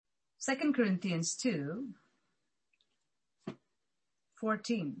2 Corinthians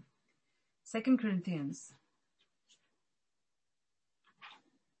 2:14. 2 Corinthians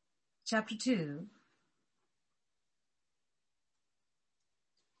chapter 2,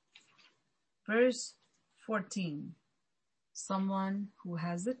 verse 14. Someone who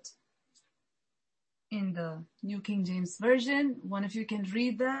has it in the New King James Version, one of you can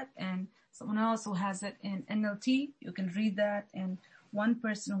read that, and someone else who has it in NLT, you can read that, and one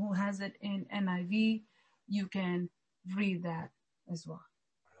person who has it in NIV, you can read that as well.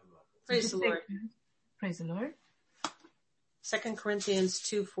 Praise the Lord. Praise the Lord. 2 Corinthians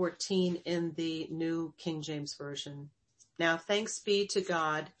 2:14 in the New King James Version. Now thanks be to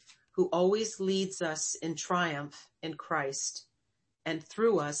God, who always leads us in triumph in Christ, and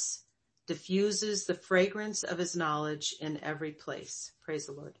through us diffuses the fragrance of his knowledge in every place. Praise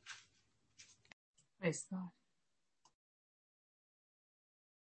the Lord. Praise God.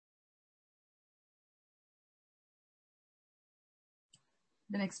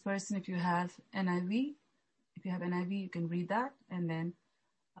 The next person, if you have NIV, you can read that, and then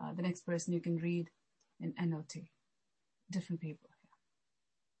the next person you can read in NLT. Different people.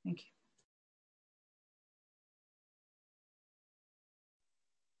 Thank you.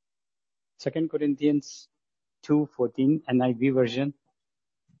 Second Corinthians 2:14 NIV version.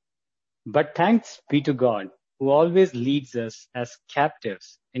 But thanks be to God, who always leads us as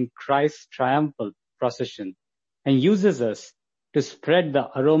captives in Christ's triumphal procession and uses us to spread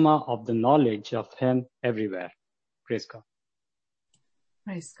the aroma of the knowledge of him everywhere. Praise God.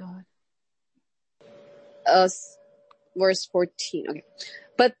 Praise God. Verse 14. Okay.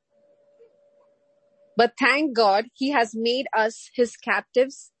 But thank God, he has made us his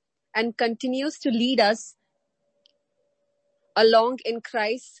captives and continues to lead us along in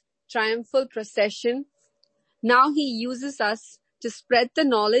Christ's triumphal procession. Now he uses us to spread the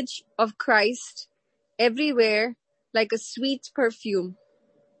knowledge of Christ everywhere like a sweet perfume.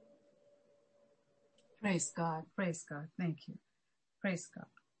 Praise God. Praise God. Thank you. Praise God.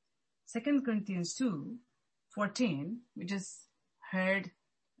 2 Corinthians 2:14, we just heard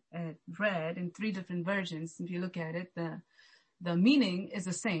read in 3 different versions. If you look at it, the meaning is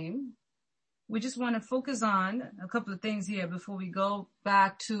the same. We just want to focus on a couple of things here before we go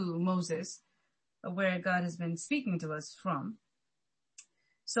back to Moses, where God has been speaking to us from.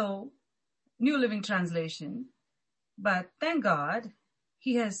 So, New Living Translation. But thank God,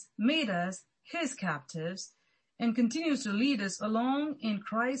 he has made us his captives and continues to lead us along in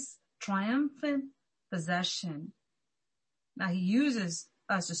Christ's triumphant possession. Now he uses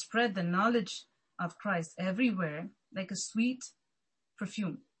us to spread the knowledge of Christ everywhere like a sweet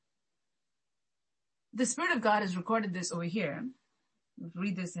perfume. The Spirit of God has recorded this over here.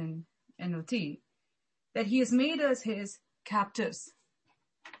 Read this in NLT. That he has made us his captives.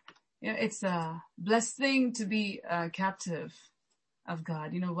 You know, it's a blessed thing to be a captive of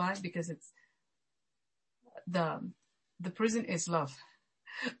God. You know why? Because it's the prison is love.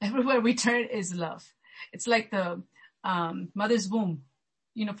 Everywhere we turn is love. It's like the mother's womb,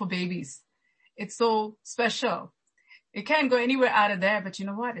 you know, for babies. It's so special. It can't go anywhere out of there, but you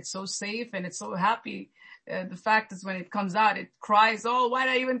know what? It's so safe and it's so happy. The fact is when it comes out, it cries, oh, why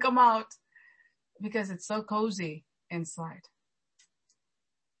did I even come out? Because it's so cozy inside.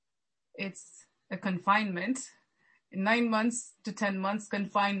 It's a confinement, 9 months to 10 months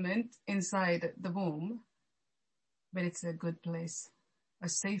confinement inside the womb. But it's a good place, a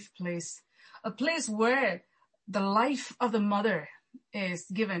safe place, a place where the life of the mother is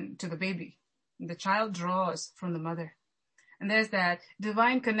given to the baby. The child draws from the mother. And there's that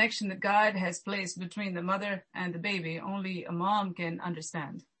divine connection that God has placed between the mother and the baby. Only a mom can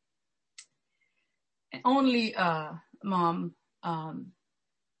understand. Only a mom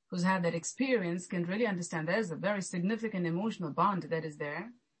who's had that experience can really understand. There's a very significant emotional bond that is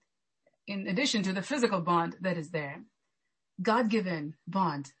there. In addition to the physical bond that is there. God-given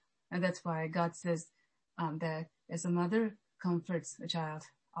bond. And that's why God says that as a mother comforts a child,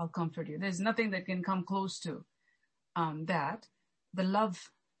 I'll comfort you. There's nothing that can come close to that. The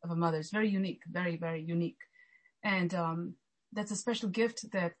love of a mother is very unique, very, very unique. And that's a special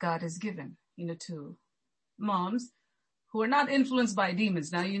gift that God has given, you know, to moms who are not influenced by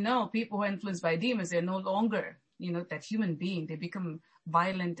demons. Now, you know, people who are influenced by demons, they're no longer, you know, that human being. They become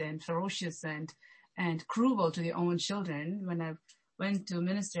violent and ferocious and cruel to their own children. When I went to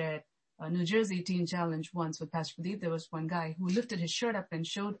minister at New Jersey Teen Challenge once with Pastor Pradeep, there was one guy who lifted his shirt up and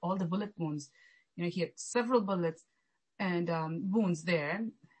showed all the bullet wounds. You know, he had several bullets and wounds there.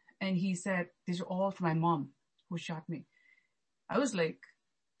 And he said, these are all for my mom who shot me. I was like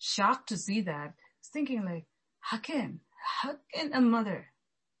shocked to see that. I was thinking like, how can a mother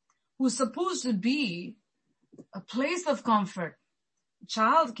who's supposed to be a place of comfort. The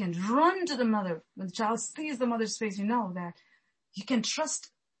child can run to the mother. When the child sees the mother's face, you know that you can trust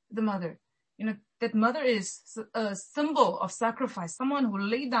the mother. You know, that mother is a symbol of sacrifice, someone who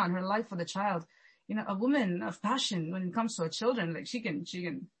laid down her life for the child. You know, a woman of passion when it comes to her children. Like she can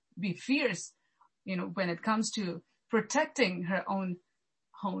be fierce, you know, when it comes to protecting her own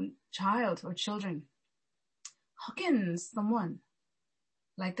child or children. How can someone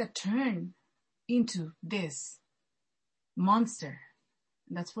like that turn into this monster?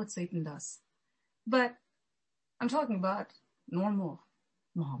 And that's what Satan does. But I'm talking about normal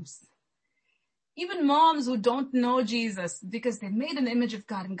moms. Even moms who don't know Jesus because they made an image of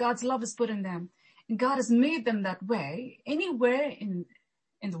God and God's love is put in them. And God has made them that way. Anywhere in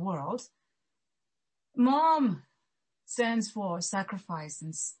the world, mom stands for sacrifice,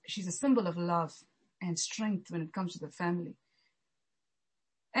 and she's a symbol of love and strength when it comes to the family.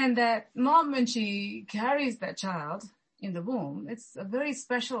 And that mom, when she carries that child in the womb, it's a very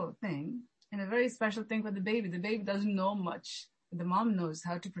special thing, and a very special thing for the baby. The baby doesn't know much. The mom knows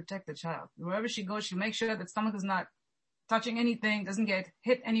how to protect the child. Wherever she goes, she'll make sure that stomach is not touching anything, doesn't get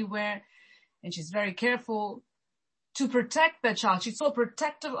hit anywhere. And she's very careful to protect the child. She's so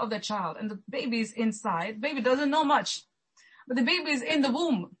protective of the child. And the baby's inside. The baby doesn't know much. But the baby is in the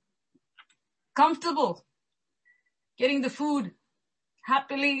womb, comfortable, getting the food,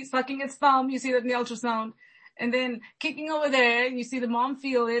 happily sucking its thumb. You see that in the ultrasound. And then kicking over there, you see the mom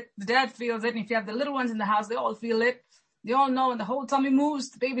feel it, the dad feels it. And if you have the little ones in the house, they all feel it. They all know when the whole tummy moves,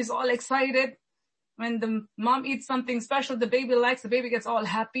 the baby's all excited. When the mom eats something special the baby likes, the baby gets all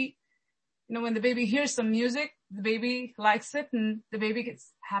happy. You know, when the baby hears some music, the baby likes it and the baby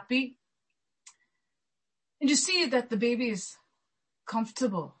gets happy. And you see that the baby is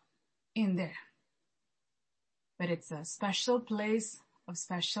comfortable in there. But it's a special place of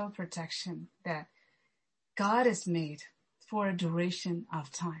special protection that God has made for a duration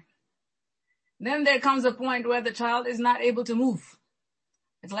of time. Then there comes a point where the child is not able to move.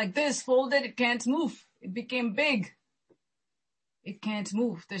 It's like this, folded, it can't move. It became big. It can't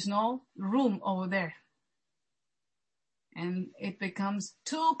move. There's no room over there. And it becomes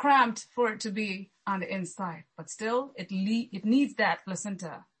too cramped for it to be on the inside. But still, it needs that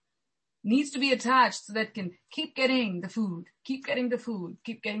placenta. Needs to be attached so that it can keep getting the food,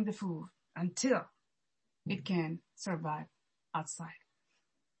 until it can survive outside.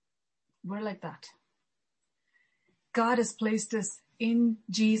 We're like that. God has placed us in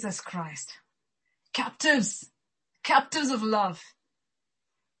Jesus Christ. Captives of love.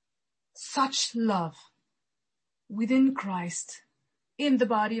 Such love within Christ, in the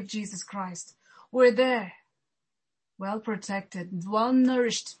body of Jesus Christ. We're there, well protected, well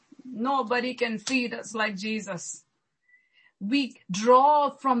nourished. Nobody can feed us like Jesus. We draw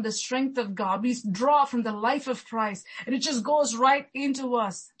from the strength of God. We draw from the life of Christ, and it just goes right into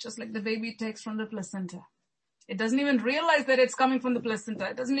us, just like the baby takes from the placenta. It doesn't even realize that it's coming from the placenta.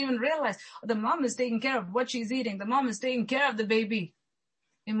 It doesn't even realize the mom is taking care of what she's eating. The mom is taking care of the baby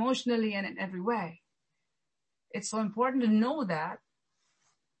emotionally and in every way. It's so important to know that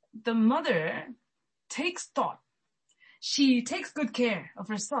the mother takes thought. She takes good care of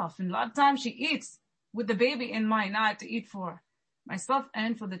herself. And a lot of times she eats with the baby in mind. I have to eat for myself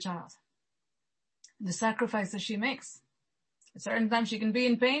and for the child. The sacrifices she makes. At certain times she can be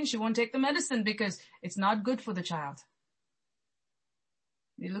in pain. She won't take the medicine because it's not good for the child.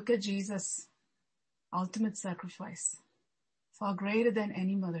 You look at Jesus' ultimate sacrifice. Far greater than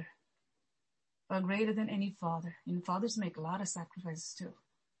any mother. Far greater than any father. And fathers make a lot of sacrifices too.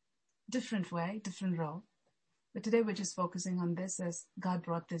 Different way, different role. But today we're just focusing on this as God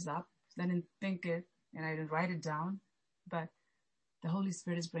brought this up. I didn't think it and I didn't write it down. But the Holy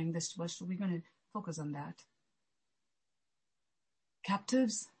Spirit is bringing this to us. So we're going to focus on that.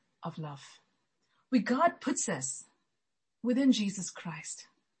 Captives of love. God puts us within Jesus Christ.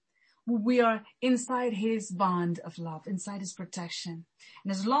 We are inside his bond of love, inside his protection.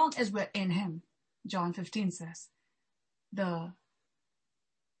 And as long as we're in him, John 15 says, the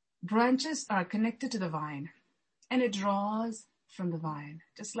branches are connected to the vine and it draws from the vine.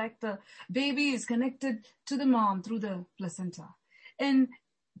 Just like the baby is connected to the mom through the placenta. And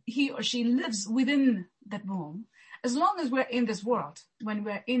he or she lives within that womb. As long as we're in this world, when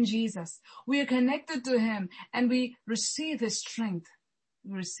we're in Jesus, we are connected to him and we receive his strength.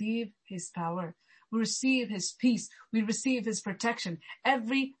 We receive his power. We receive his peace. We receive his protection.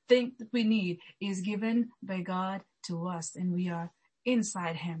 Everything that we need is given by God to us, and we are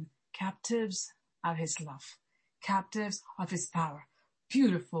inside him, captives of his love, captives of his power.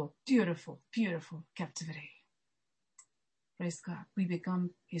 Beautiful, beautiful, beautiful captivity. Praise God. We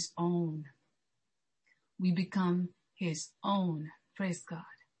become his own. We become his own. Praise God.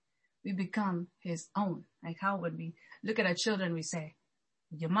 We become his own. Like how when we look at our children, we say,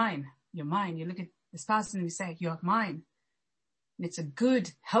 you're mine, you're mine. You look at the spouse and we say, you're mine. And it's a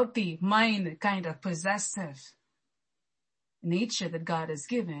good, healthy mind kind of possessive nature that God has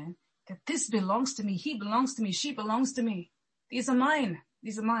given, that this belongs to me, he belongs to me, she belongs to me. These are mine.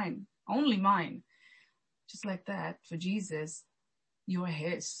 These are mine. Only mine. Just like that, for Jesus, you are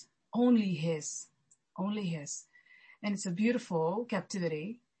his. Only his. Only his. And it's a beautiful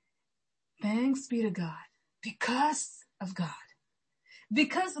captivity. Thanks be to God. Because of God.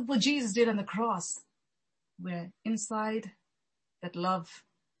 Because of what Jesus did on the cross. We're inside that love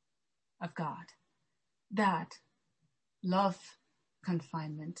of God. That love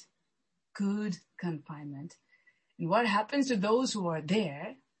confinement. Good confinement. And what happens to those who are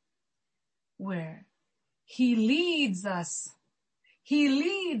there, where he leads us,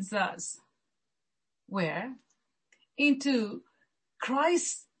 where? Into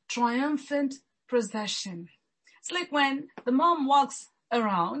Christ's triumphant procession. It's like when the mom walks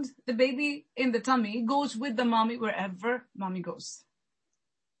around, the baby in the tummy goes with the mommy wherever mommy goes.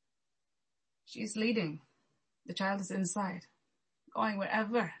 She's leading. The child is inside, going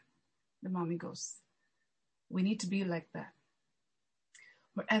wherever the mommy goes. We need to be like that.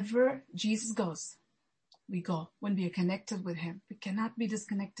 Wherever Jesus goes, we go when we are connected with him. We cannot be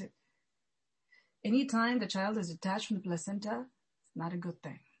disconnected. Anytime the child is detached from the placenta, it's not a good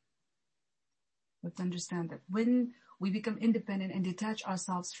thing. We have to understand that when we become independent and detach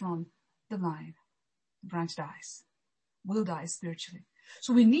ourselves from the vine, the branch dies. Will die spiritually.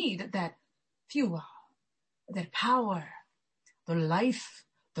 So we need that fuel, that power, the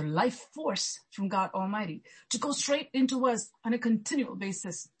life force from God Almighty to go straight into us on a continual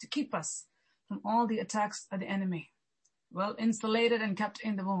basis to keep us from all the attacks of the enemy. Well insulated and kept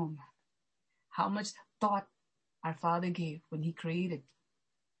in the womb. How much thought our Father gave when he created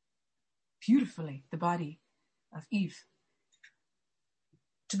beautifully the body of Eve.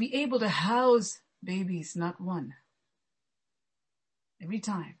 To be able to house babies, not one. Every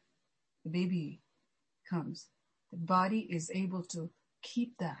time the baby comes, the body is able to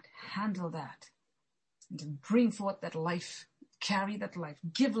keep that, handle that, and to bring forth that life, carry that life,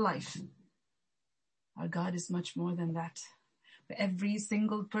 give life. Our God is much more than that. For every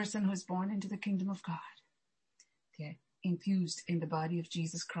single person who is born into the kingdom of God, they're infused in the body of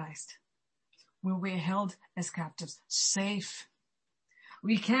Jesus Christ, where we're held as captives, safe.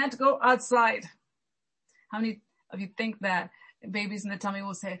 We can't go outside. How many of you think that babies in the tummy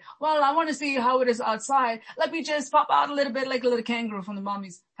will say, well, I want to see how it is outside. Let me just pop out a little bit like a little kangaroo from the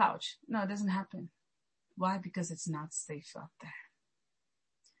mommy's pouch. No, it doesn't happen. Why? Because it's not safe out there.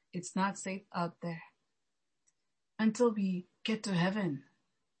 It's not safe out there. Until we get to heaven,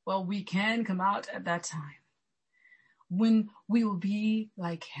 well, we can come out at that time when we will be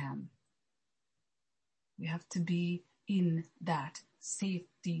like him. We have to be in that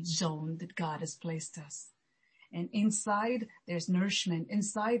safety zone that God has placed us. And inside there's nourishment.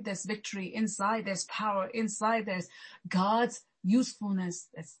 Inside there's victory. Inside there's power. Inside there's God's usefulness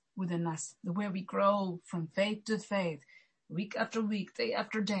that's within us, where we grow from faith to faith, week after week, day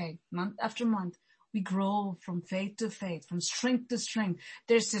after day, month after month. We grow from faith to faith, from strength to strength.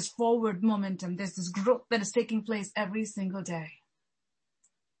 There's this forward momentum. There's this growth that is taking place every single day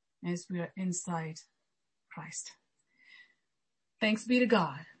as we are inside Christ. Thanks be to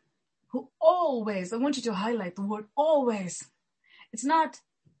God, who always, I want you to highlight the word always. It's not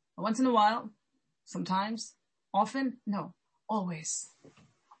once in a while, sometimes, often. No, always.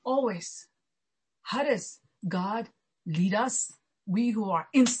 Always. How does God lead us? We who are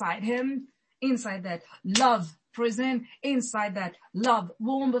inside him, inside that love prison, inside that love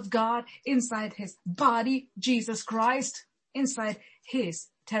womb of God, inside his body, Jesus Christ, inside his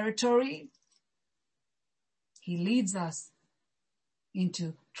territory. He leads us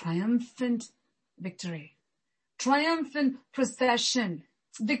into triumphant victory, triumphant procession,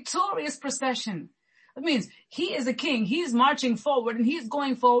 victorious procession. That means he is a king. He's marching forward and he's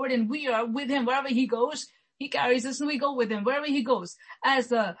going forward and we are with him wherever he goes. He carries us and we go with him wherever he goes. As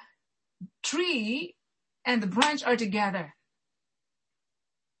the tree and the branch are together,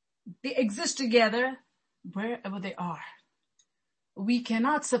 they exist together wherever they are. We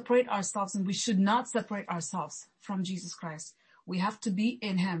cannot separate ourselves and we should not separate ourselves from Jesus Christ. We have to be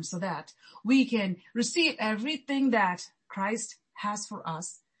in him so that we can receive everything that Christ has for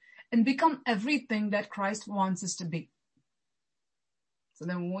us and become everything that Christ wants us to be. So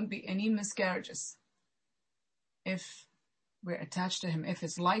there won't be any miscarriages if we're attached to him. If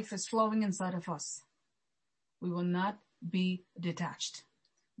his life is flowing inside of us, we will not be detached.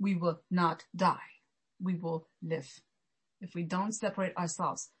 we will not die. We will live. If we don't separate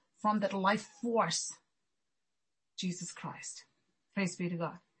ourselves from that life force, Jesus Christ. Praise be to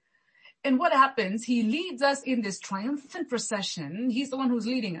God. And what happens? He leads us in this triumphant procession. He's the one who's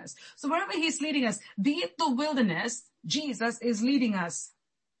leading us. So wherever he's leading us, be it the wilderness, Jesus is leading us.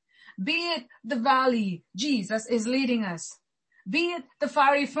 Be it the valley, Jesus is leading us. Be it the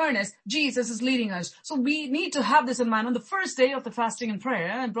fiery furnace, Jesus is leading us. So we need to have this in mind on the first day of the fasting and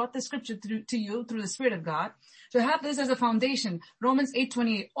prayer. I brought the scripture to you through the Spirit of God. To have this as a foundation. Romans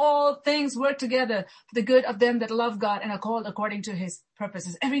 8:28. All things work together for the good of them that love God and are called according to his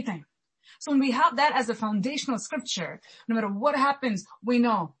purposes. Everything. So when we have that as a foundational scripture, no matter what happens, we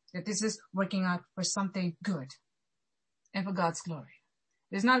know that this is working out for something good and for God's glory.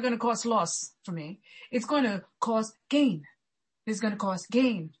 It's not going to cause loss for me. It's going to cause gain. It's going to cause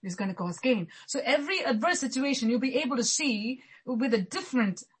gain. It's going to cause gain. So every adverse situation you'll be able to see with a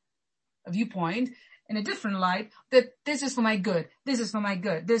different viewpoint, in a different light, that this is for my good. This is for my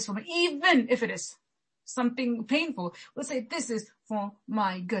good. This is for me. Even if it is something painful, we'll say this is for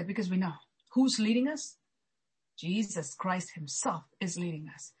my good because we know who's leading us. Jesus Christ himself is leading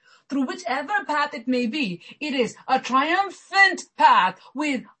us. Through whichever path it may be, it is a triumphant path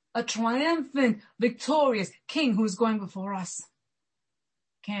with a triumphant, victorious King who's going before us.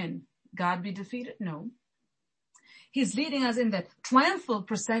 Can God be defeated? No. He's leading us in that triumphal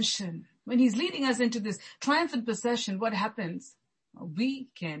procession. When he's leading us into this triumphant procession, what happens? We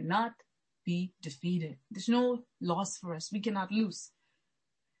cannot be defeated. There's no loss for us. We cannot lose.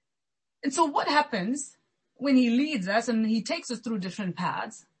 And so what happens when he leads us and he takes us through different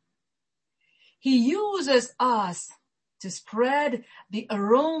paths? He uses us to spread the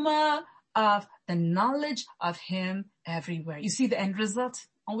aroma of the knowledge of him everywhere. You see the end result?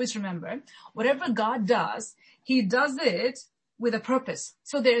 Always remember, whatever God does, he does it with a purpose.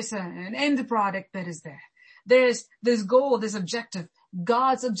 So there's an end product that is there. There's this goal, this objective,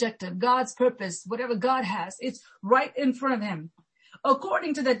 God's purpose, whatever God has, it's right in front of him.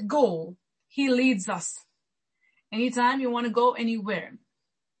 According to that goal, he leads us. Anytime you want to go anywhere,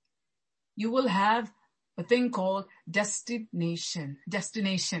 you will have a thing called destination.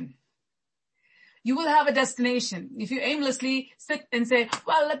 You will have a destination. If you aimlessly sit and say,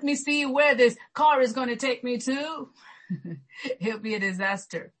 well, let me see where this car is going to take me to, it'll be a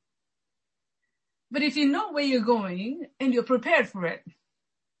disaster. But if you know where you're going and you're prepared for it,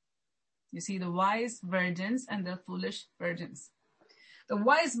 you see the wise virgins and the foolish virgins. The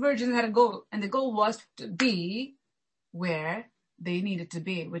wise virgins had a goal, and the goal was to be where they needed to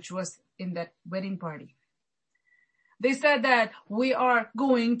be, which was in that wedding party. They said that we are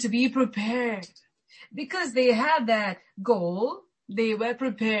going to be prepared. Because they had that goal, they were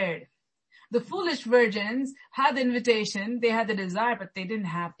prepared. The foolish virgins had the invitation, they had the desire, but they didn't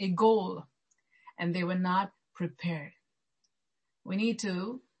have a goal. And they were not prepared. We need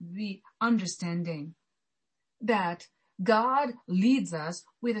to be understanding that God leads us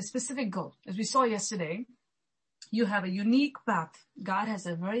with a specific goal. As we saw yesterday, you have a unique path. God has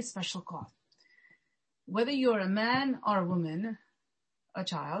a very special call. Whether you're a man or a woman, a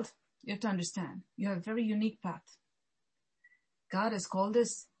child, you have to understand, you have a very unique path. God has called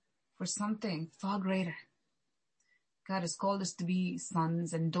us for something far greater. God has called us to be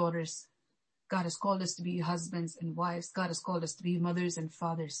sons and daughters. God has called us to be husbands and wives. God has called us to be mothers and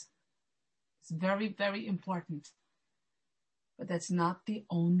fathers. It's very, very important. But that's not the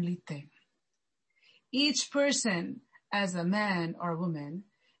only thing. Each person, as a man or a woman,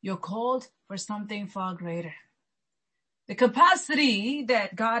 you're called for something far greater. The capacity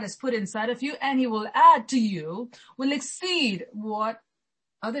that God has put inside of you and he will add to you will exceed what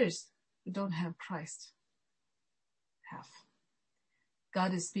others who don't have Christ have.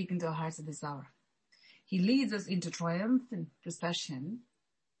 God is speaking to our hearts at this hour. He leads us into triumphant procession.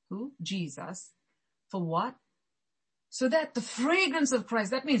 Who? Jesus. For what? So that the fragrance of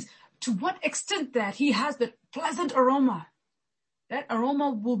Christ, that means to what extent that he has that pleasant aroma, that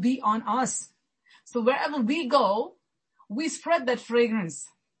aroma will be on us. So wherever we go, we spread that fragrance.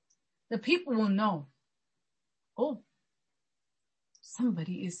 The people will know, oh,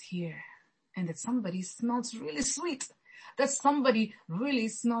 somebody is here. And that somebody smells really sweet. That somebody really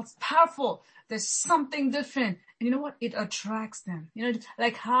smells powerful. There's something different. And you know what? It attracts them. You know,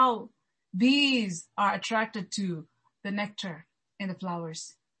 like how bees are attracted to the nectar in the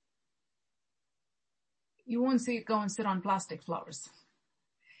flowers. You won't see it go and sit on plastic flowers.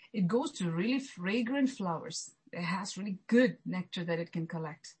 It goes to really fragrant flowers. It has really good nectar that it can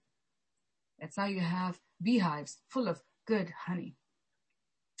collect. That's how you have beehives full of good honey.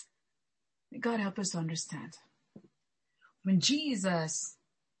 May God help us to understand. When Jesus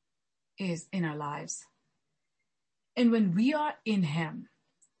is in our lives. And when we are in him,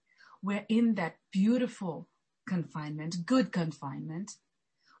 we're in that beautiful confinement, good confinement,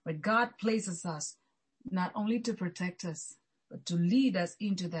 where God places us not only to protect us, but to lead us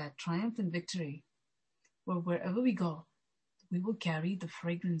into that triumphant victory, where wherever we go, we will carry the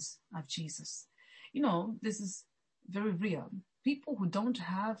fragrance of Jesus. You know, this is very real. People who don't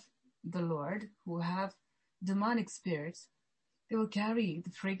have the Lord, who have demonic spirits, they will carry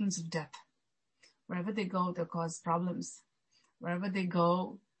the fragrance of death. Wherever they go, they'll cause problems. Wherever they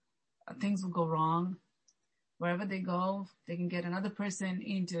go, things will go wrong. Wherever they go, they can get another person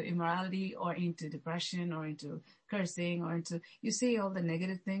into immorality or into depression or into cursing or into, you see all the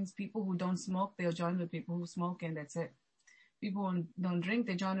negative things. People who don't smoke, they'll join with people who smoke, and that's it. People who don't drink,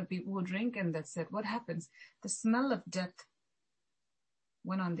 they join with people who drink, and that's it. What happens? The smell of death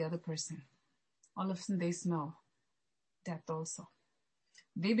went on the other person. All of a sudden they smell death also.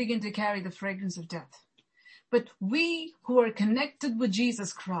 They begin to carry the fragrance of death. But we who are connected with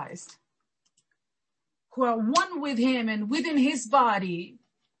Jesus Christ, who are one with him and within his body,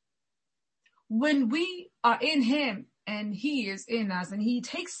 when we are in him and he is in us and he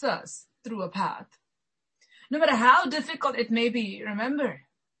takes us through a path, no matter how difficult it may be, remember,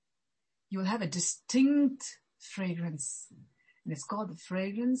 you will have a distinct fragrance. And it's called the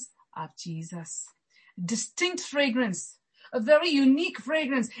fragrance of Jesus. Distinct fragrance, a very unique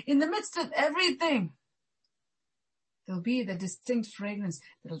fragrance in the midst of everything. There'll be the distinct fragrance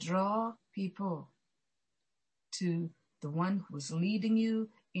that'll draw people to the one who is leading you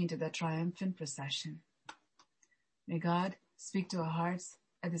into the triumphant procession. May God speak to our hearts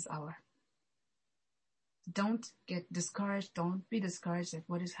at this hour. Don't get discouraged. Don't be discouraged at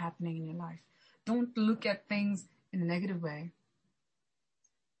what is happening in your life. Don't look at things in a negative way.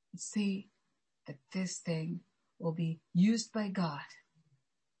 See that this thing will be used by God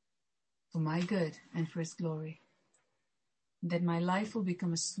for my good and for his glory. That my life will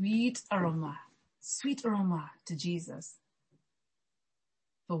become a sweet aroma to Jesus.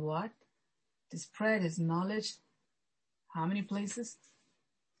 For what? To spread his knowledge. How many places?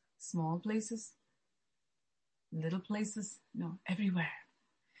 Small places? Little places? No, everywhere.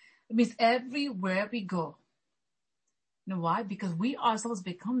 It means everywhere we go. You know why? Because we ourselves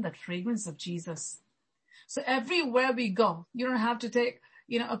become that fragrance of Jesus. So everywhere we go, you don't have to take,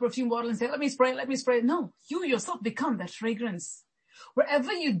 a perfume bottle and say, let me spray. No, you yourself become that fragrance.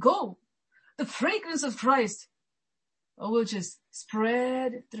 Wherever you go, the fragrance of Christ will just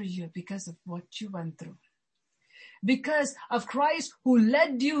spread through you because of what you went through. Because of Christ who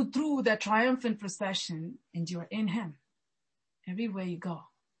led you through that triumphant procession, and you are in him. Everywhere you go,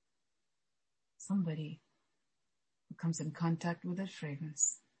 somebody who comes in contact with that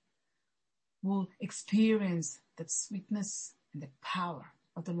fragrance will experience that sweetness and the power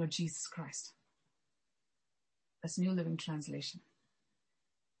of the Lord Jesus Christ. That's New Living Translation.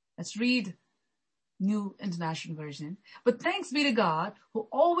 Let's read New International Version. But thanks be to God who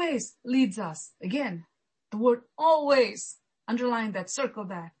always leads us. Again, the word always, underline that, circle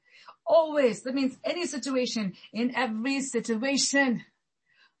that. Always, that means any situation, in every situation,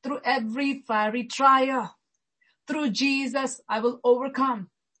 through every fiery trial. Through Jesus, I will overcome.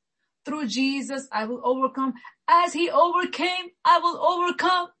 Through Jesus, I will overcome. As he overcame, I will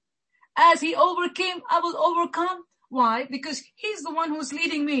overcome. As he overcame, I will overcome. Why? Because he's the one who's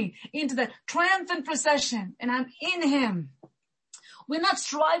leading me into that triumphant procession, and I'm in him. We're not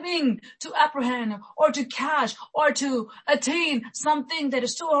striving to apprehend or to catch or to attain something that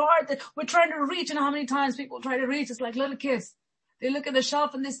is too hard that we're trying to reach. You know how many times people try to reach? It's like little kids. They look at the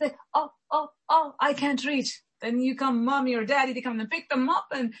shelf and they say, oh, I can't reach. Then you come, mommy or daddy, they come and pick them up,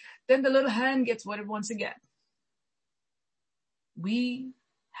 and then the little hand gets what it wants to get. We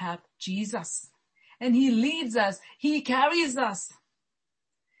have Jesus, and he leads us. He carries us.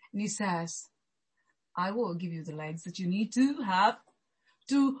 And he says, I will give you the legs that you need to have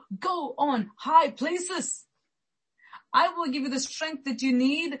to go on high places. I will give you the strength that you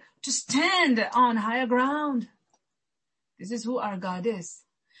need to stand on higher ground. This is who our God is.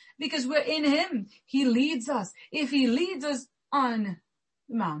 Because we're in him. He leads us. If he leads us on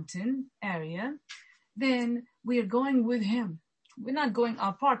the mountain area, then we are going with him. We're not going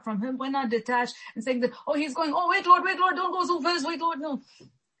apart from him. We're not detached and saying that, he's going, wait, Lord, don't go so fast. Wait, Lord, no.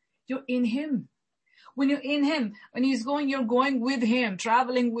 You're in him. When you're in him, when he's going, you're going with him,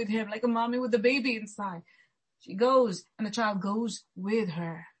 traveling with him, like a mommy with the baby inside. She goes, and the child goes with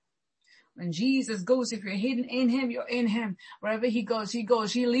her. When Jesus goes, if you're hidden in him, you're in him. Wherever he goes.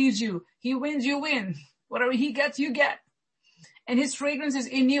 He leads you. He wins, you win. Whatever he gets, you get. And his fragrance is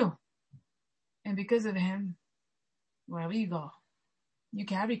in you. And because of him, wherever you go, You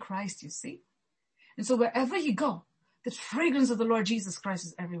carry Christ, you see. And so wherever you go, the fragrance of the Lord Jesus Christ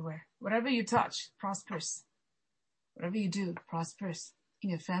is everywhere. Whatever you touch, prospers. Whatever you do, prospers. In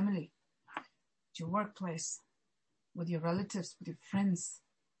your family, at your workplace, with your relatives, with your friends.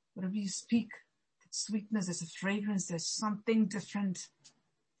 Whatever you speak, that sweetness, there's a fragrance, there's something different.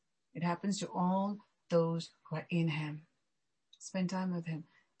 It happens to all those who are in Him. Spend time with Him.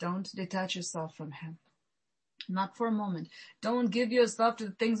 Don't detach yourself from Him. Not for a moment. Don't give yourself to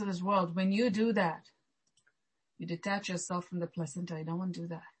the things of this world. When you do that, you detach yourself from the placenta. You don't want to do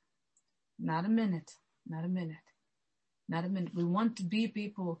that. Not a minute. Not a minute. Not a minute. We want to be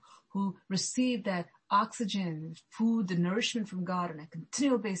people who receive that oxygen, food, the nourishment from God on a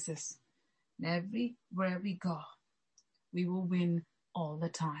continual basis. And everywhere we go, we will win all the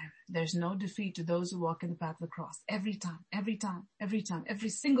time. There's no defeat to those who walk in the path of the cross. Every time, every time, every time, every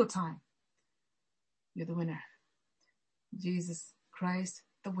single time. You're the winner. Jesus Christ,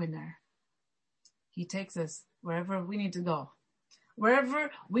 the winner. He takes us wherever we need to go.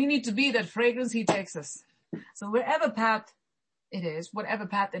 Wherever we need to be, that fragrance, He takes us. So whatever path it is,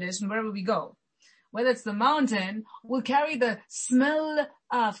 and wherever we go, whether it's the mountain, we'll carry the smell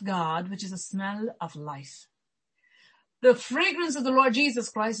of God, which is a smell of life. The fragrance of the Lord Jesus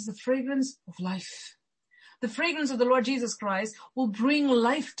Christ is the fragrance of life. The fragrance of the Lord Jesus Christ will bring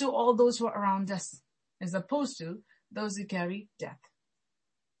life to all those who are around us, as opposed to those who carry death.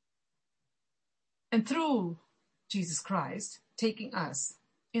 And through Jesus Christ taking us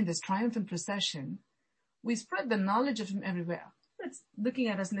in this triumphant procession, we spread the knowledge of Him everywhere. It's looking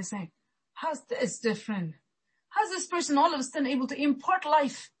at us and they're saying, how's this different? How's this person all of a sudden able to impart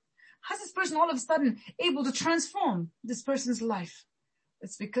life? How's this person all of a sudden able to transform this person's life?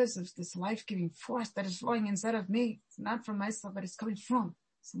 It's because of this life-giving force that is flowing inside of me. It's not from myself, but it's coming from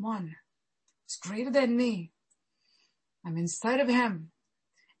someone. It's greater than me. I'm inside of Him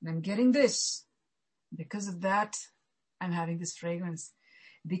and I'm getting this. Because of that, I'm having this fragrance.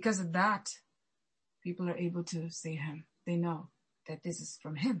 Because of that, people are able to see Him. They know that this is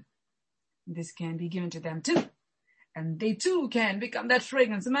from Him. This can be given to them too. And they too can become that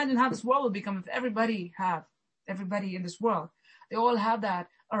fragrance. Imagine how this world will become if everybody in this world, they all have that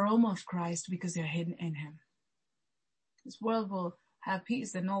aroma of Christ because they're hidden in Him. This world will have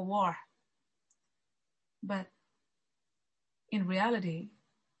peace and no war. But in reality,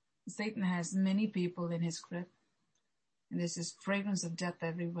 Satan has many people in his grip. And there's this fragrance of death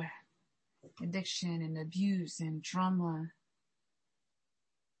everywhere. Addiction and abuse and trauma,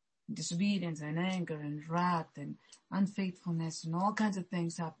 disobedience and anger and wrath and unfaithfulness and all kinds of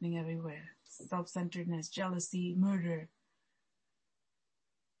things happening everywhere. Self-centeredness, jealousy, murder.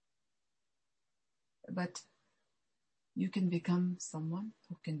 But you can become someone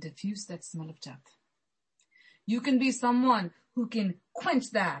who can diffuse that smell of death. You can be someone who can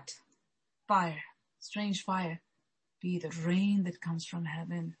quench that fire, strange fire, be the rain that comes from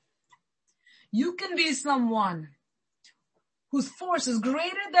heaven. You can be someone whose force is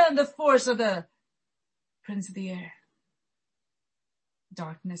greater than the force of the prince of the air.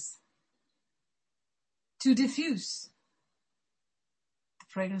 Darkness. To diffuse the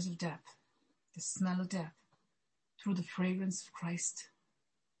fragrance of death, the smell of death, through the fragrance of Christ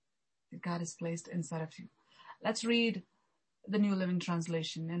that God has placed inside of you. Let's read the New Living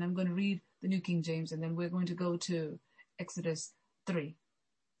Translation, and I'm going to read the New King James, and then we're going to go to Exodus 3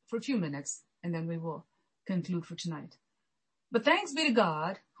 for a few minutes, and then we will conclude for tonight. But thanks be to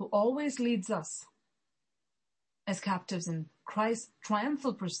God who always leads us as captives in Christ's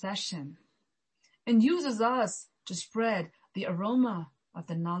triumphal procession and uses us to spread the aroma of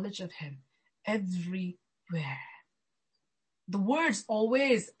the knowledge of Him everywhere. The words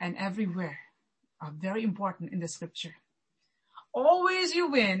always and everywhere are very important in the scripture. Always you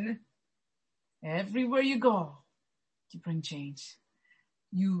win. Everywhere you go, you bring change.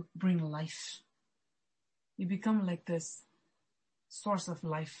 You bring life. You become like this source of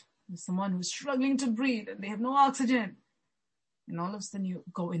life. Someone who's struggling to breathe and they have no oxygen. And all of a sudden you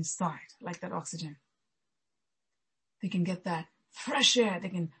go inside like that oxygen. They can get that fresh air. They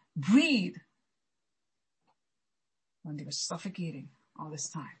can breathe. When they were suffocating all this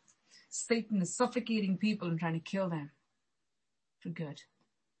time. Satan is suffocating people and trying to kill them for good.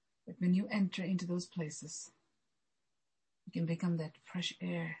 But when you enter into those places, you can become that fresh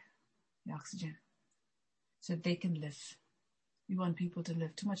air, the oxygen, so that they can live. We want people to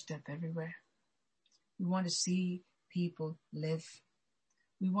live. Too much death everywhere. We want to see people live.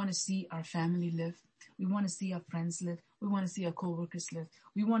 We want to see our family live. We want to see our friends live. We want to see our co-workers live.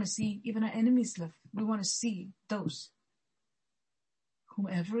 We want to see even our enemies live. We want to see those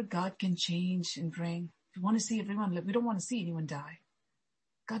whomever God can change and bring. We want to see everyone live. We don't want to see anyone die.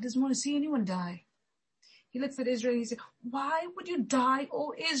 God doesn't want to see anyone die. He looks at Israel and he says, why would you die,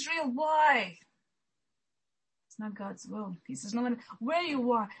 O Israel? Why? It's not God's will. He says, no matter where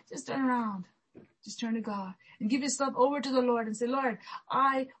you are, just turn around. Just turn to God and give yourself over to the Lord and say, Lord,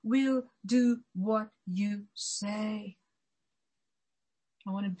 I will do what you say.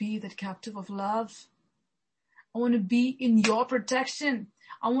 I want to be that captive of love. I want to be in your protection.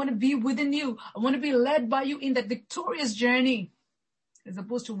 I want to be within you. I want to be led by you in that victorious journey, as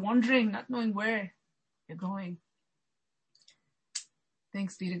opposed to wandering, not knowing where you're going.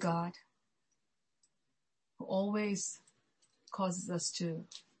 Thanks be to God, who always causes us to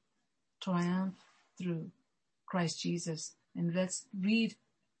triumph through Christ Jesus. And let's read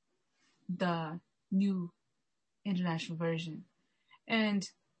the New International Version. And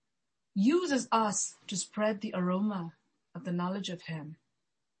uses us to spread the aroma of the knowledge of Him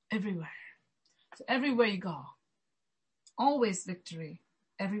everywhere. So everywhere you go, always victory.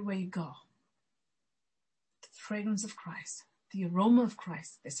 Everywhere you go, the fragrance of Christ, the aroma of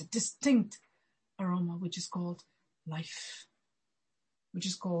Christ. There's a distinct aroma which is called life, which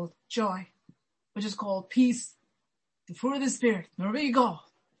is called joy, which is called peace, the fruit of the Spirit. Wherever you go,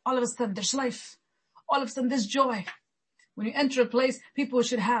 all of a sudden there's life. All of a sudden there's joy. When you enter a place, people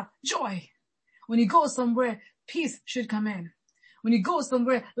should have joy. When you go somewhere, peace should come in. When you go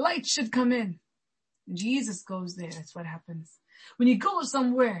somewhere, light should come in. When Jesus goes there, that's what happens. When you go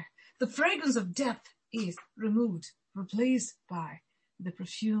somewhere, the fragrance of death is removed, replaced by the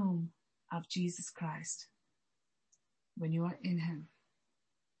perfume of Jesus Christ. When you are in Him,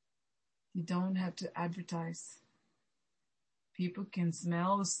 you don't have to advertise. People can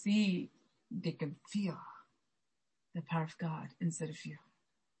smell, see, they can feel the power of God inside of you.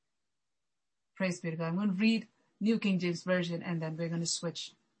 Praise be to God. I'm going to read New King James Version and then we're going to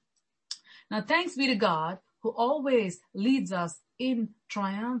switch. Now thanks be to God who always leads us in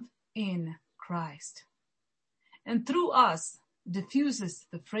triumph in Christ, and through us diffuses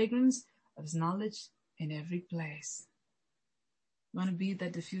the fragrance of His knowledge in every place. You want to be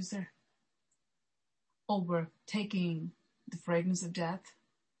that diffuser? Overtaking the fragrance of death,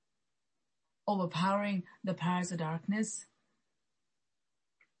 overpowering the powers of darkness.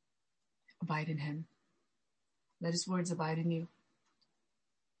 Abide in Him. Let His words abide in you.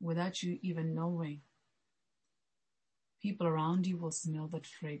 Without you even knowing, people around you will smell that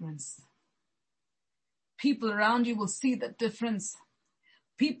fragrance. People around you will see that difference.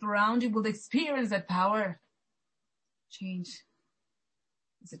 People around you will experience that power. Change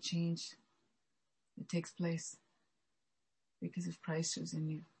is a change that takes place because of Christ who's in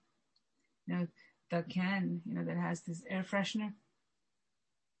you. Now, the can, that has this air freshener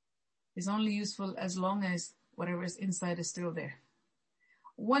is only useful as long as whatever is inside is still there.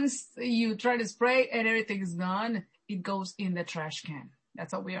 Once you try to spray and everything is gone, it goes in the trash can.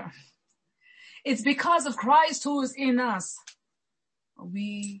 That's how we are. It's because of Christ who is in us.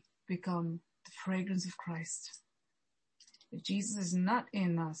 We become the fragrance of Christ. If Jesus is not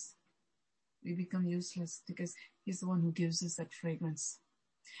in us, we become useless because He's the one who gives us that fragrance.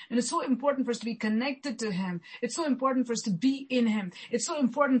 And it's so important for us to be connected to Him. It's so important for us to be in Him. It's so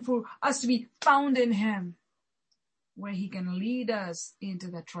important for us to be found in Him, where He can lead us into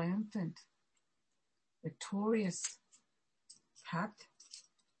that triumphant, victorious path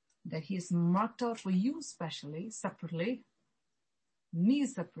that He has marked out for you specially, separately, me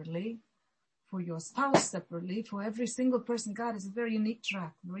separately, for your spouse separately, for every single person. God is a very unique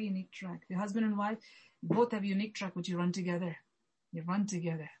track, very unique track. Your husband and wife, both have a unique track which you run together. You run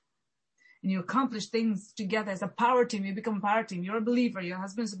together. And you accomplish things together as a power team. You become a power team. You're a believer. Your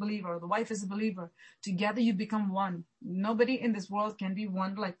husband's a believer. The wife is a believer. Together you become one. Nobody in this world can be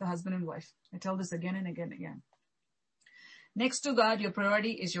one like the husband and wife. I tell this again and again and again. Next to God, your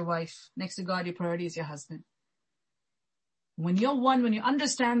priority is your wife. Next to God, your priority is your husband. When you're one, when you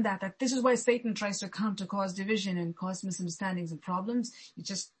understand that this is why Satan tries to come to cause division and cause misunderstandings and problems, you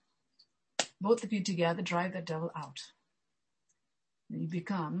just, both of you together, drive the devil out. You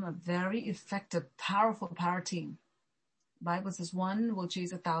become a very effective, powerful power team. The Bible says 1 will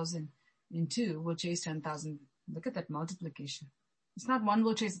chase 1,000 and 2 will chase 10,000. Look at that multiplication. It's not 1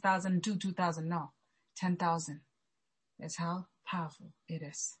 will chase 1,000 and 2,000. No, 10,000. That's how powerful it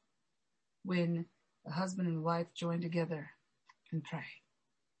is. When a husband and wife join together and pray.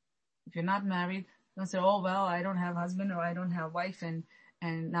 If you're not married, don't say, oh, well, I don't have husband or I don't have wife and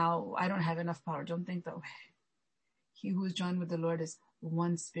now I don't have enough power. Don't think that way. He who is joined with the Lord is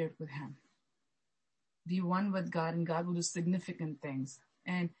one spirit with Him. Be one with God and God will do significant things.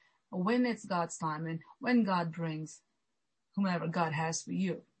 And when it's God's time and when God brings whomever God has for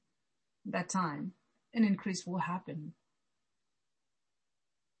you, that time, an increase will happen.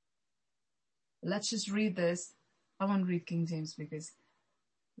 Let's just read this. I won't read King James because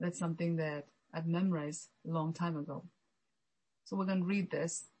that's something that I've memorized a long time ago. So we're going to read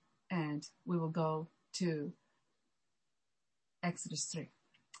this and we will go to Exodus 3.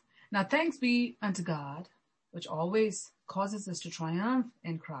 Now thanks be unto God, which always causes us to triumph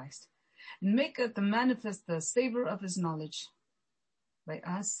in Christ, and maketh the manifest the savor of his knowledge by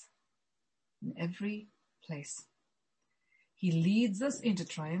us in every place. He leads us into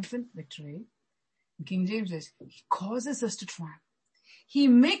triumphant victory. And King James says, he causes us to triumph. He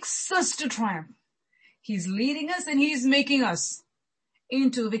makes us to triumph. He's leading us and he's making us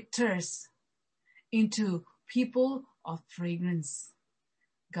into victors, into people of fragrance.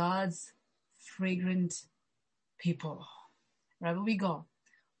 God's fragrant people. Wherever we go,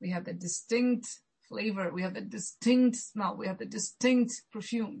 we have the distinct flavor, we have the distinct smell, we have the distinct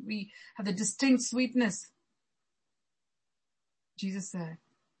perfume, we have the distinct sweetness. Jesus said,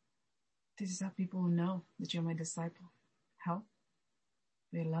 this is how people will know that you're my disciple. How?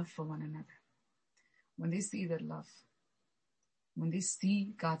 Their love for one another. When they see that love, when they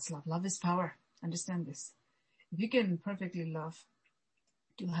see God's love, love is power. Understand this. If you can perfectly love,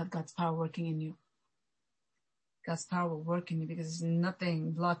 you'll have God's power working in you. God's power will work in you because there's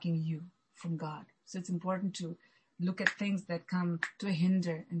nothing blocking you from God. So it's important to look at things that come to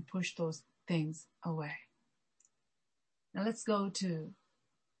hinder and push those things away. Now let's go to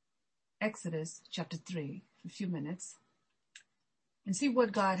Exodus chapter 3 for a few minutes and see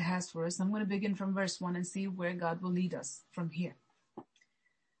what God has for us. I'm going to begin from verse 1 and see where God will lead us from here.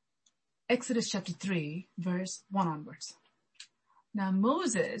 Exodus chapter 3, verse 1 onwards. Now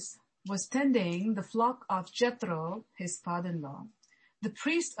Moses was tending the flock of Jethro, his father-in-law, the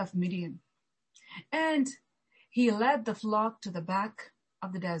priest of Midian. And he led the flock to the back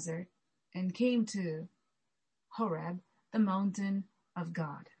of the desert and came to Horeb, the mountain of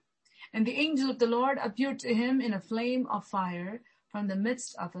God. And the angel of the Lord appeared to him in a flame of fire from the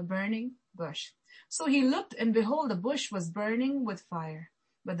midst of a burning bush. So he looked, and behold, the bush was burning with fire,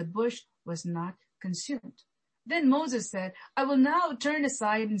 but the bush was not consumed. Then Moses said, I will now turn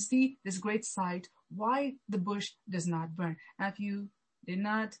aside and see this great sight, why the bush does not burn. Now, if you did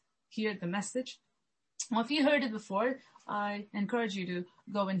not hear the message, or if you heard it before, I encourage you to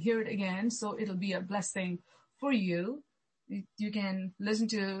go and hear it again, so it'll be a blessing for you. You can listen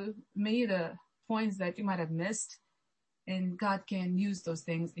to many of the points that you might have missed, and God can use those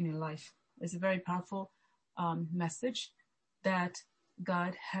things in your life. It's a very powerful message that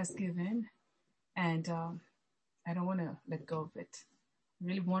God has given, and I don't want to let go of it. I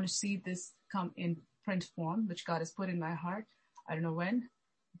really want to see this come in print form, which God has put in my heart. I don't know when,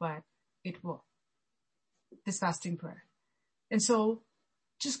 but it will. This fasting prayer. And so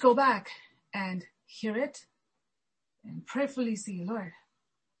just go back and hear it and prayerfully see, Lord,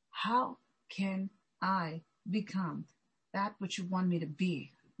 how can I become that which you want me to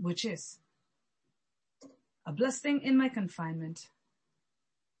be, which is a blessing in my confinement,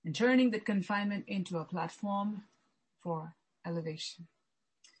 and turning the confinement into a platform for elevation,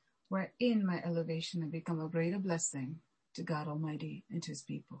 where in my elevation I become a greater blessing to God Almighty and to his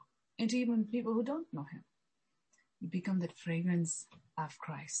people, and to even people who don't know him. You become that fragrance of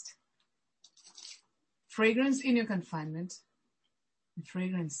Christ. Fragrance in your confinement, and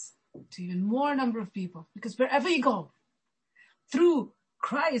fragrance to even more number of people, because wherever you go, through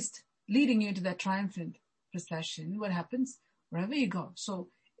Christ leading you into that triumphant procession, what happens? Wherever you go. So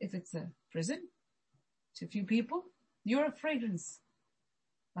if it's a prison to a few people, you're a fragrance,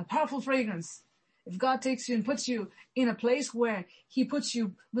 a powerful fragrance. If God takes you and puts you in a place where he puts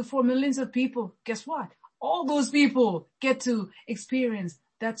you before millions of people, guess what? All those people get to experience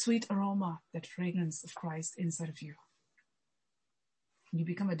that sweet aroma, that fragrance of Christ inside of you. You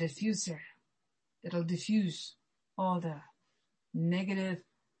become a diffuser that'll diffuse all the negative,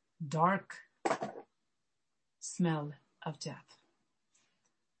 dark smell of death.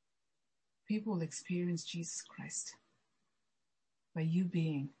 People will experience Jesus Christ by you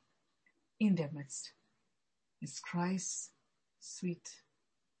being in their midst. It's Christ's sweet,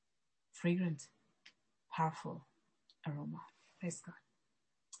 fragrant, powerful aroma. Praise God.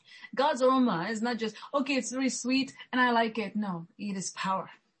 God's aroma is not just, okay, it's very sweet and I like it. No, it is power.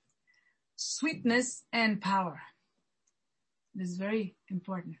 Sweetness and power. This is very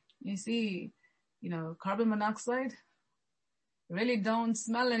important. You see, carbon monoxide, really don't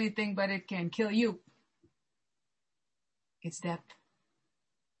smell anything, but it can kill you. It's depth.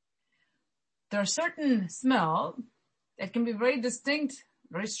 There are certain smell that can be very distinct,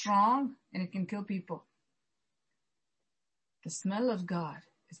 very strong, and it can kill people. The smell of God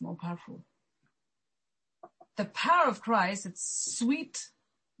is more powerful. The power of Christ, it's sweet,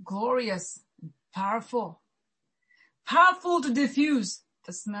 glorious, Powerful. Powerful to diffuse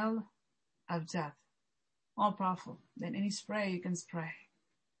the smell of death. More powerful than any spray you can spray.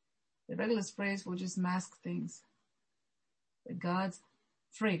 The regular sprays will just mask things. But God's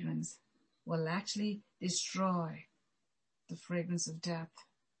fragrance will actually destroy the fragrance of death.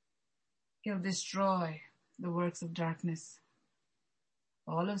 He'll destroy the works of darkness.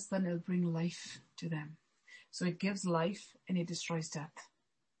 All of a sudden, it'll bring life to them. So it gives life and it destroys death.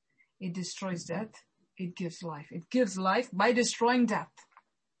 It destroys death. It gives life. It gives life by destroying death.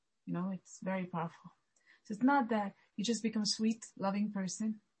 You know, it's very powerful. So it's not that you just become a sweet, loving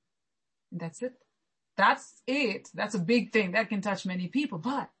person and that's it. That's it. That's a big thing. That can touch many people,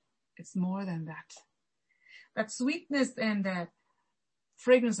 but it's more than that. That sweetness and that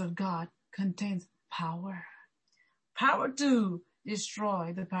fragrance of God contains power. Power to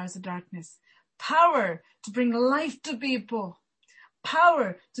destroy the powers of darkness. Power to bring life to people.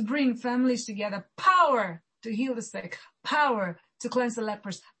 Power to bring families together. Power to heal the sick. Power to cleanse the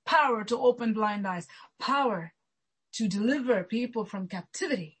lepers. Power to open blind eyes. Power to deliver people from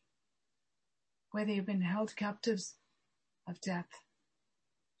captivity, where they've been held captives of death.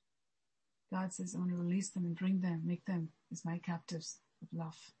 God says, I want to release them and bring them, make them as my captives of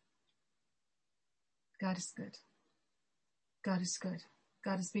love. God is good. God is good.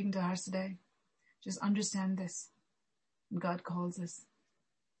 God is speaking to our hearts today. Just understand this. When God calls us,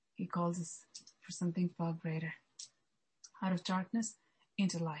 He calls us for something far greater. Out of darkness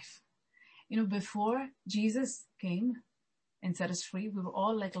into life. You know, before Jesus came and set us free, we were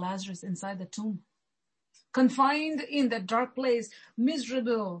all like Lazarus inside the tomb. Confined in that dark place,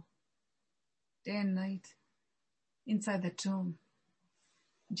 miserable, day and night, inside the tomb.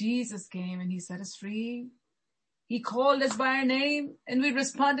 Jesus came and He set us free. He called us by our name and we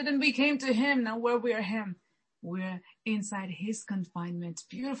responded and we came to Him. Now where we are Him, we're inside His confinement,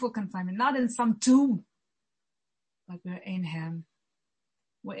 beautiful confinement, not in some tomb, but we're in Him.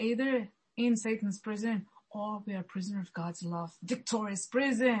 We're either in Satan's prison or we are a prisoner of God's love, victorious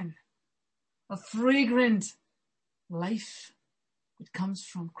prison, a fragrant life that comes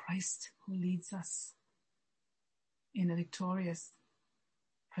from Christ who leads us in a victorious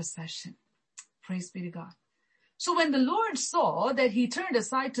procession. Praise be to God. So when the Lord saw that he turned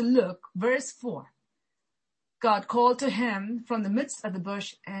aside to look, verse 4, God called to him from the midst of the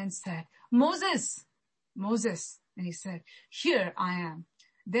bush and said, Moses, Moses. And he said, here I am.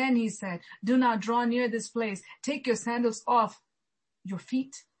 Then he said, do not draw near this place. Take your sandals off your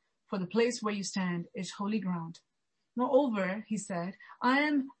feet, for the place where you stand is holy ground. Moreover, he said, I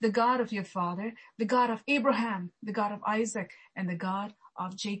am the God of your father, the God of Abraham, the God of Isaac, and the God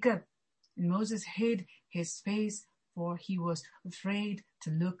of Jacob. And Moses hid his face, for he was afraid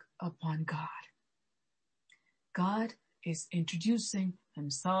to look upon God. God is introducing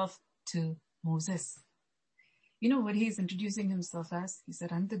himself to Moses. You know what he's introducing himself as? He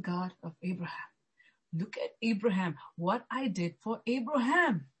said, I'm the God of Abraham. Look at Abraham, what I did for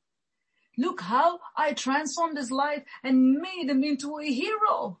Abraham. Look how I transformed his life and made him into a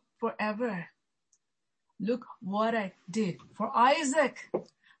hero forever. Look what I did for Isaac.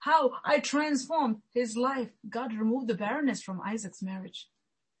 How I transformed his life. God removed the barrenness from Isaac's marriage.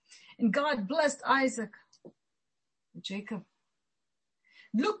 And God blessed Isaac with Jacob.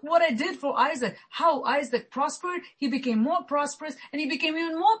 Look what I did for Isaac. How Isaac prospered. He became more prosperous and he became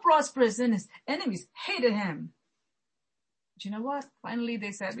even more prosperous and his enemies hated him. But you know what? Finally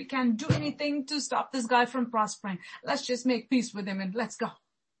they said, we can't do anything to stop this guy from prospering. Let's just make peace with him and let's go.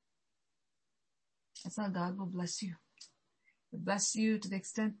 That's how God will bless you. He'll bless you to the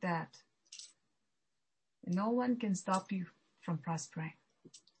extent that no one can stop you from prospering.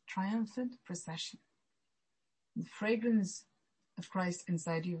 Triumphant procession. The fragrance of Christ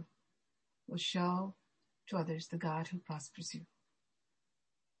inside you will show to others the God who prospers you.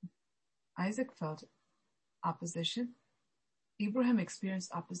 Isaac felt opposition. Abraham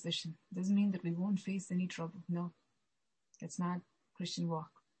experienced opposition. Doesn't mean that we won't face any trouble. No, that's not Christian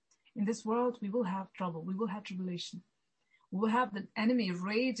walk. In this world, we will have trouble. We will have tribulation. We will have the enemy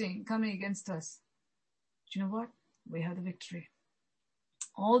raging, coming against us. But you know what? We have the victory.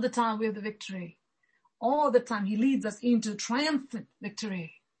 All the time we have the victory. All the time he leads us into triumphant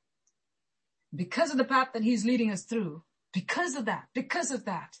victory. Because of the path that he's leading us through, because of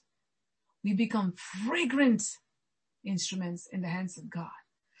that, we become fragrant instruments in the hands of God.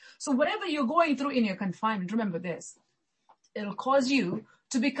 So whatever you're going through in your confinement, remember this, it'll cause you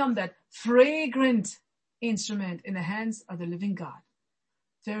to become that fragrant instrument in the hands of the living God.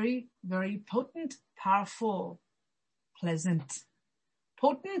 Very, very potent, powerful, pleasant.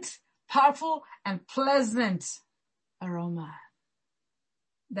 Potent, powerful, and pleasant aroma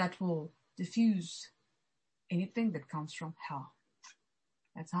that will diffuse anything that comes from hell.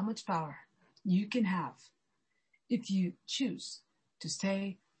 That's how much power you can have if you choose to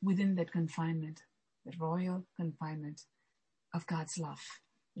stay within that confinement, that royal confinement of God's love.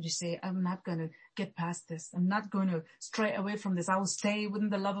 You say, I'm not going to get past this. I'm not going to stray away from this. I will stay within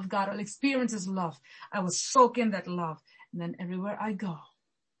the love of God. I'll experience His love. I will soak in that love. And then everywhere I go,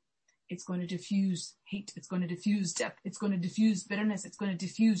 it's going to diffuse hate. It's going to diffuse death. It's going to diffuse bitterness. It's going to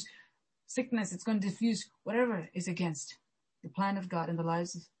diffuse sickness. It's going to diffuse whatever is against the plan of God in the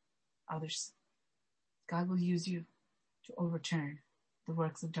lives of others. God will use you to overturn the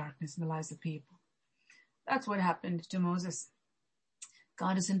works of darkness in the lives of people. That's what happened to Moses.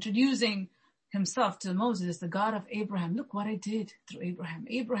 God is introducing Himself to Moses as the God of Abraham. Look what I did through Abraham.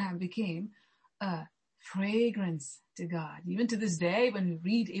 Abraham became a fragrance to God. Even to this day, when we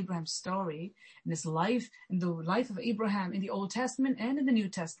read Abraham's story and his life and the life of Abraham in the Old Testament and in the New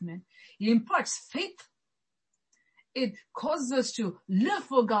Testament, he imparts faith. It causes us to live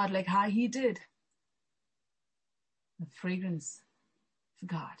for God like how he did. The fragrance for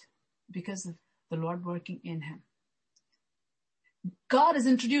God because of the Lord working in him. God is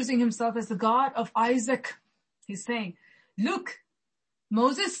introducing Himself as the God of Isaac. He's saying, look,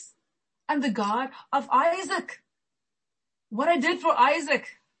 Moses, I'm the God of Isaac. What I did for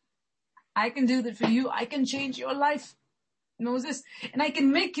Isaac, I can do that for you. I can change your life, Moses. And I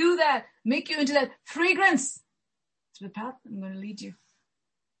can make you into that fragrance. To the path I'm going to lead you.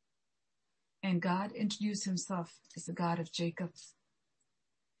 And God introduced Himself as the God of Jacob.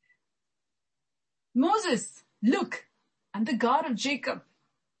 Moses, look, I'm the God of Jacob.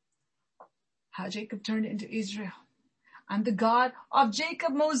 How Jacob turned into Israel. I'm the God of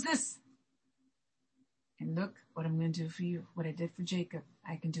Jacob, Moses. And look what I'm going to do for you. What I did for Jacob,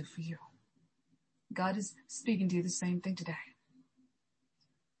 I can do for you. God is speaking to you the same thing today.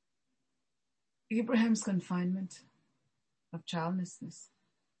 Abraham's confinement of childlessness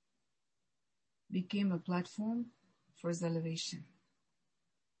became a platform for his elevation.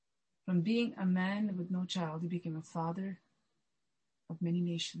 From being a man with no child, he became a father of many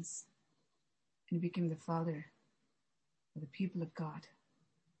nations. And he became the father of the people of God.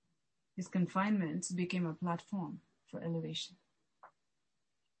 His confinement became a platform for elevation.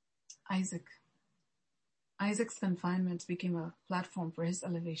 Isaac's confinement became a platform for his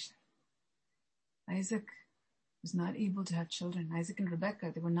elevation. Isaac was not able to have children. Isaac and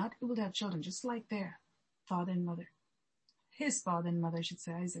Rebekah, they were not able to have children, just like their father and mother. His father and mother, I should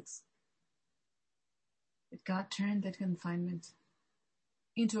say, Isaac's. But God turned that confinement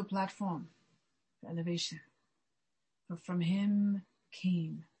into a platform for elevation. For from him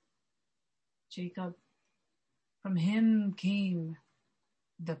came Jacob. From him came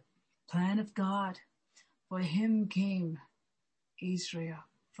the plan of God. For him came Israel.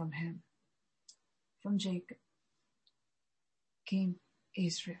 From him. From Jacob came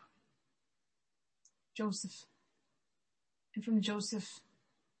Israel. Joseph. And from Joseph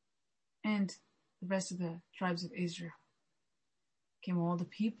and the rest of the tribes of Israel came all the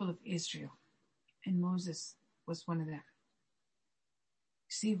people of Israel. And Moses was one of them.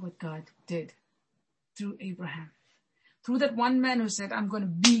 See what God did through Abraham. Through that one man who said, I'm going to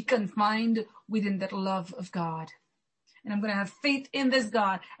be confined within that love of God. And I'm going to have faith in this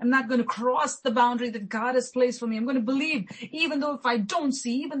God. I'm not going to cross the boundary that God has placed for me. I'm going to believe, even though if I don't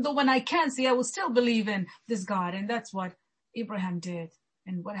see, even though when I can't see, I will still believe in this God. And that's what Abraham did.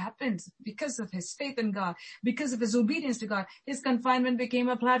 And what happened? Because of his faith in God, because of his obedience to God, his confinement became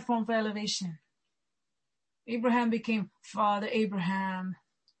a platform for elevation. Abraham became Father Abraham.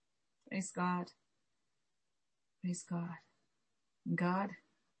 Praise God. Praise God. And God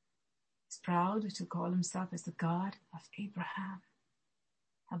is proud to call Himself as the God of Abraham.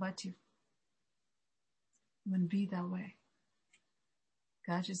 How about you? You want to be that way?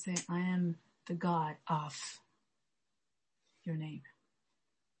 God should say, I am the God of your name.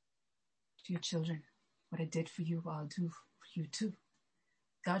 To your children, what I did for you, I'll do for you too.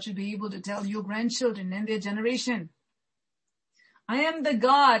 God should be able to tell your grandchildren and their generation, I am the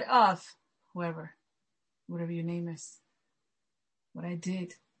God of whoever, whatever your name is. What I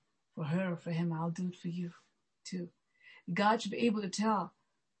did for her or for him, I'll do it for you too. God should be able to tell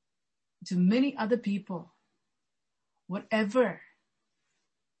to many other people, whatever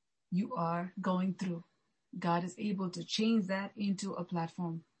you are going through, God is able to change that into a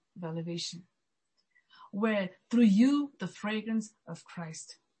platform of elevation, where through you the fragrance of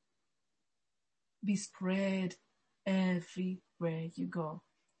Christ be spread everywhere you go,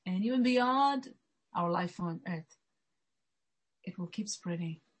 and even beyond our life on earth. It will keep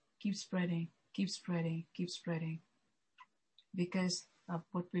spreading, keep spreading, keep spreading, keep spreading, because of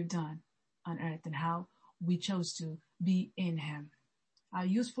what we've done on earth and how we chose to be in him. Our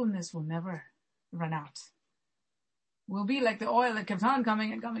usefulness will never run out. We'll be like the oil that kept on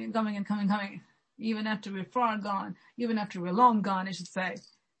coming and coming and coming and coming and coming, even after we're far gone, even after we're long gone, I should say.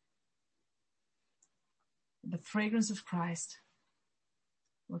 The fragrance of Christ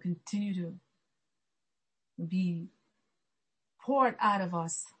will continue to be poured out of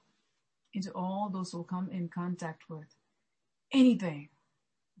us into all those who will come in contact with anything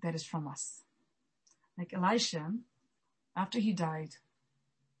that is from us. Like Elisha, after he died,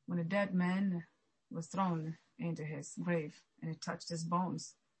 when a dead man was thrown into his grave and it touched his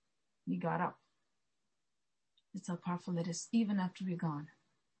bones, he got up. That's how powerful it is, even after we're gone.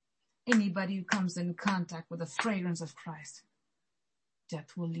 Anybody who comes in contact with the fragrance of Christ,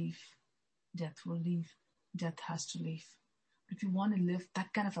 death will leave. Death will leave. Death has to leave. But if you want to live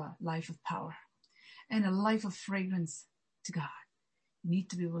that kind of a life of power and a life of fragrance to God, you need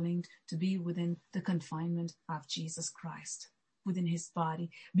to be willing to be within the confinement of Jesus Christ, within his body.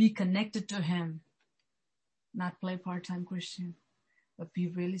 Be connected to him. Not play part-time Christian, but be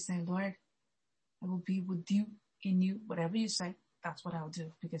really saying, Lord, I will be with you, in you, whatever you say, that's what I'll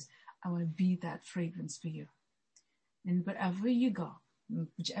do, because I want to be that fragrance for you. And wherever you go,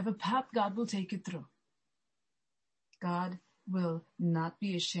 whichever path God will take you through, God will not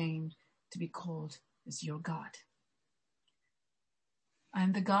be ashamed to be called as your God. I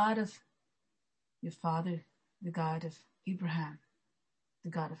am the God of your father, the God of Abraham, the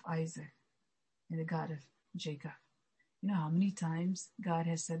God of Isaac, and the God of Jacob. You know how many times God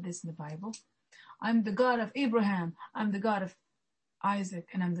has said this in the Bible? I'm the God of Abraham, I'm the God of Isaac,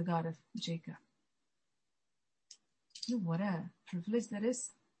 and I'm the God of Jacob. You know what a privilege that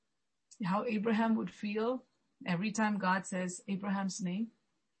is? How Abraham would feel every time God says Abraham's name.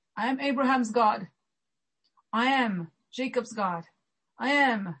 I am Abraham's God. I am Jacob's God. I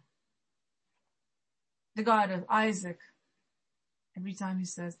am the God of Isaac. Every time he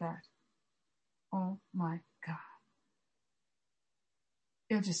says that, oh my God.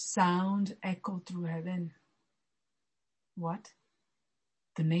 It'll just sound, echo through heaven. What?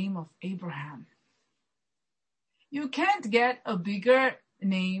 The name of Abraham. You can't get a bigger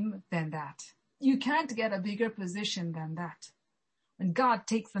name than that. You can't get a bigger position than that. When God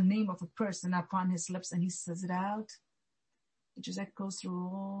takes the name of a person upon his lips and he says it out, it just echoes through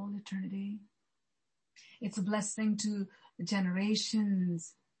all eternity. It's a blessing to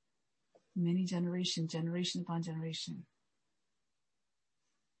generations, many generations, generation upon generation.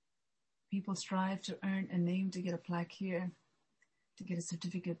 People strive to earn a name, to get a plaque here, to get a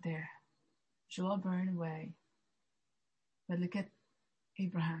certificate there. It will all burn away. But look at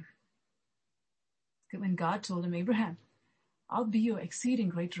Abraham. When God told him, Abraham, I'll be your exceeding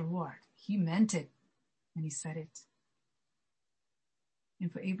great reward. He meant it when he said it.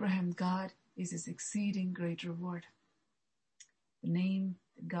 And for Abraham, God is his exceeding great reward. The name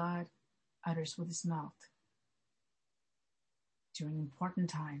that God utters with his mouth during important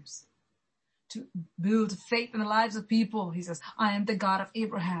times. To build faith in the lives of people. He says, I am the God of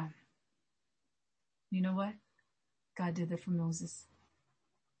Abraham. You know what? God did that for Moses.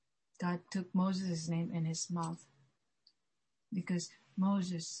 God took Moses' name in his mouth because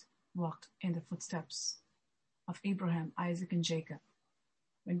Moses walked in the footsteps of Abraham, Isaac, and Jacob.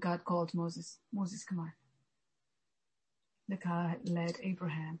 When God called Moses, Moses, come on. The God led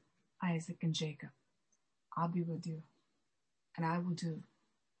Abraham, Isaac, and Jacob. I'll be with you, and I will do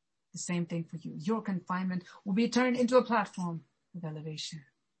the same thing for you. Your confinement will be turned into a platform of elevation.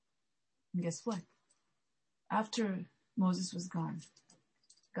 And guess what? After Moses was gone,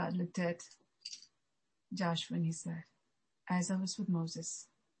 God looked at Joshua and he said, as I was with Moses,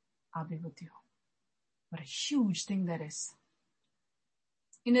 I'll be with you. What a huge thing that is.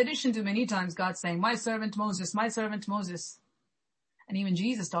 In addition to many times God saying, my servant Moses, my servant Moses. And even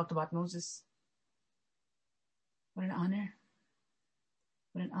Jesus talked about Moses. What an honor.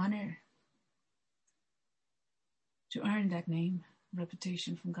 What an honor to earn that name,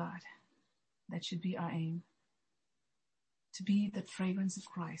 reputation from God. That should be our aim. To be the fragrance of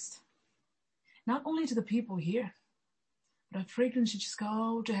Christ. Not only to the people here, but our fragrance should just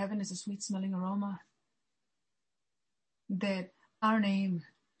go to heaven as a sweet smelling aroma. That our name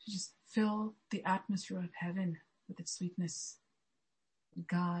should just fill the atmosphere of heaven with its sweetness.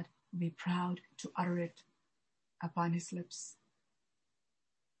 God will be proud to utter it upon his lips.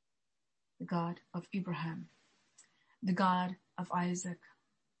 The God of Abraham, the God of Isaac,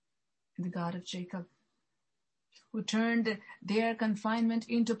 and the God of Jacob, who turned their confinement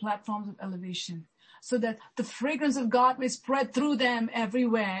into platforms of elevation, so that the fragrance of God may spread through them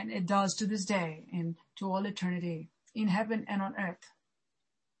everywhere, and it does to this day and to all eternity, in heaven and on earth.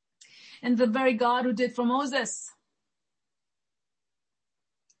 and the very God who did for Moses.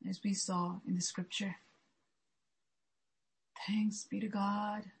 As we saw in the scripture. Thanks be to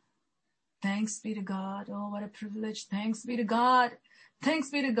God. Thanks be to God. Oh, what a privilege. Thanks be to God. Thanks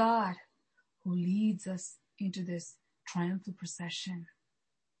be to God who leads us into this triumphal procession.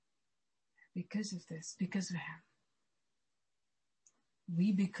 Because of this, because of him,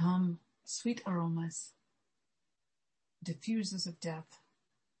 we become sweet aromas, diffusers of death,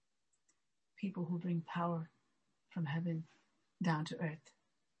 people who bring power from heaven down to earth,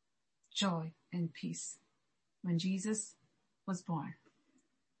 joy and peace. When Jesus was born,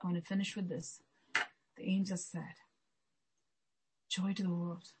 I want to finish with this. The angels said, joy to the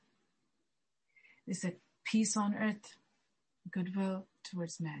world. They said, peace on earth, goodwill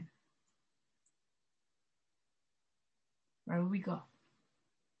towards men. Wherever we go,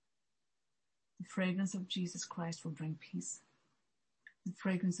 the fragrance of Jesus Christ will bring peace. The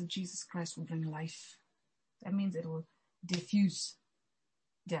fragrance of Jesus Christ will bring life. That means it will diffuse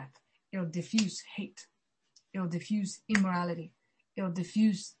death. It will diffuse hate. It will diffuse immorality. It will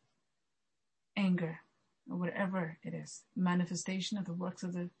diffuse anger, or whatever it is, manifestation of the works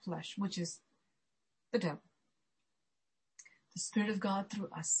of the flesh, which is the devil. The Spirit of God through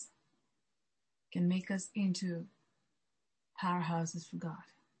us can make us into powerhouses for God.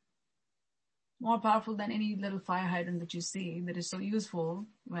 More powerful than any little fire hydrant that you see that is so useful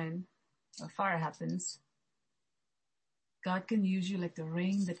when a fire happens. God can use you like the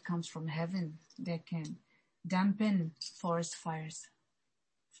rain that comes from heaven that can dampen forest fires.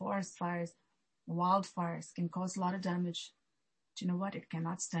 Forest fires, wildfires can cause a lot of damage. But you know what? It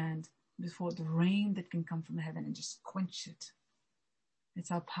cannot stand before the rain that can come from heaven and just quench it. It's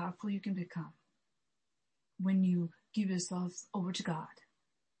how powerful you can become when you give yourselves over to God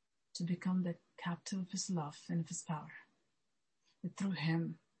to become the captive of his love and of his power. That through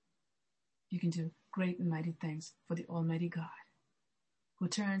him, you can do great and mighty things for the Almighty God, who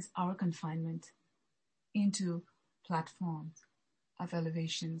turns our confinement into platforms of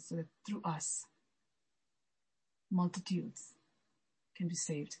elevation so that through us, multitudes can be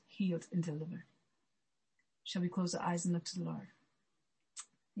saved, healed, and delivered. Shall we close our eyes and look to the Lord?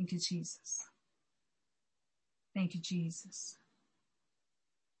 Thank you, Jesus. Thank you, Jesus.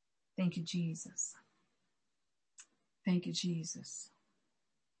 Thank you, Jesus. Thank you, Jesus.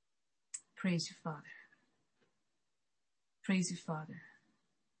 Praise you, Father. Praise you, Father.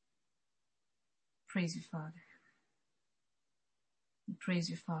 Praise you, Father. Praise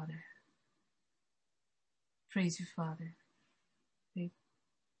you, Father. Praise you, Father.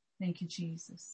 Thank you, Jesus.